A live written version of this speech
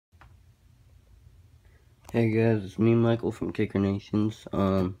Hey guys, it's me, Michael from Kicker Nations.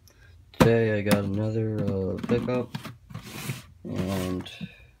 Today I got another pickup, and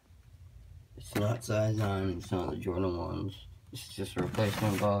it's not size 9, it's not the Jordan 1s. It's just a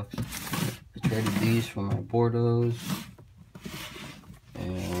replacement box. I traded these for my Bordeaux,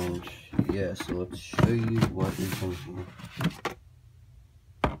 and yeah, so let's show you what is in here.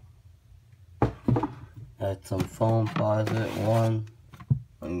 That's some Foamposite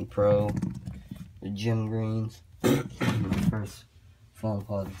 1 Pro, the gym greens. My first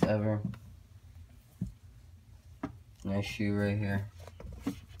Foamposites ever. Nice shoe right here.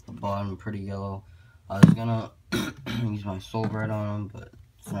 The bottom pretty yellow. I was gonna use my Soul Bread on them, but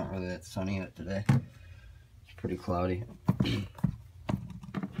it's not really that sunny out today. It's pretty cloudy.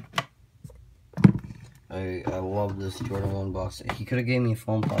 I love this Jordan 1 box. He could have gave me a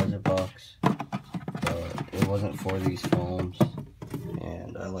Foamposite box, but it wasn't for these foams,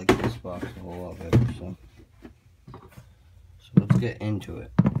 and I like this box a whole lot better. So let's get into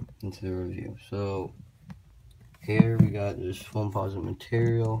the review. So here we got this Foamposite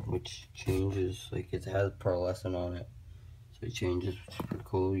material, which changes, like it has pearlescent on it, so it changes, which is pretty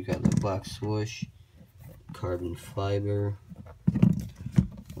cool. You got the black swoosh, carbon fiber.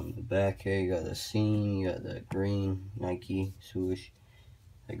 On the back here, you got the seam, you got that green Nike swoosh,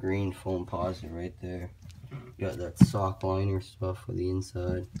 that green Foamposite right there. You got that sock liner stuff for the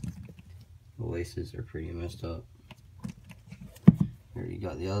inside. The laces are pretty messed up. Here you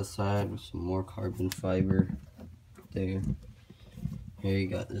got the other side with some more carbon fiber there. Here you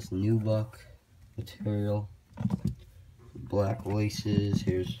got this nubuck material, black laces.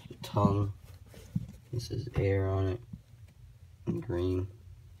 Here's the tongue. This is air on it, and green.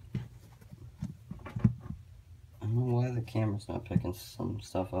 I don't know why the camera's not picking some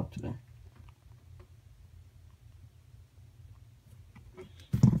stuff up today.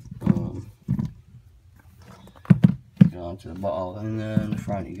 Get onto the ball, and then in the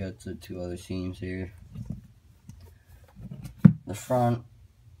front you got the two other seams here. The front,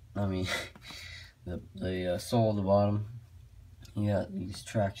 the sole at the bottom, you got these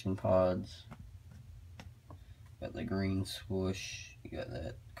traction pods, got the green swoosh, you got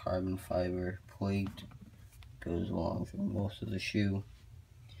that carbon fiber plate, goes along through most of the shoe.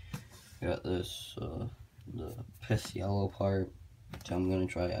 You got this, the piss yellow part, which I'm going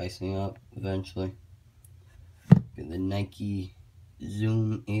to try icing up eventually. Got the Nike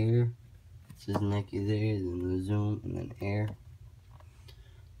Zoom Air, it says Nike there, then the Zoom, and then Air.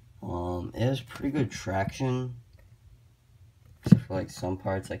 It has pretty good traction, except for like some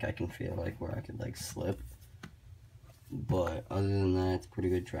parts, like I can feel like where I could like slip, but other than that, it's pretty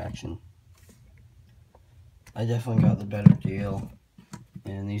good traction. I definitely got the better deal,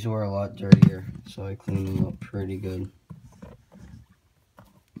 and these were a lot dirtier, so I cleaned them up pretty good.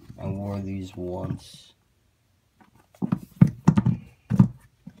 I wore these once.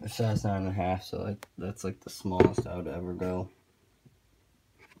 They're size 9.5, so like that's like the smallest I would ever go.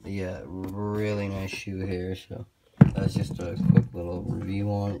 Yeah, really nice shoe here, so that's just a quick little review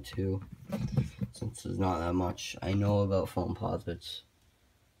on it too, since there's not that much I know about Foamposites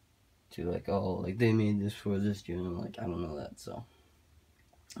to like, oh, like they made this for this gym. I'm like, I don't know that. So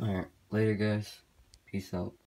alright, later guys, peace out.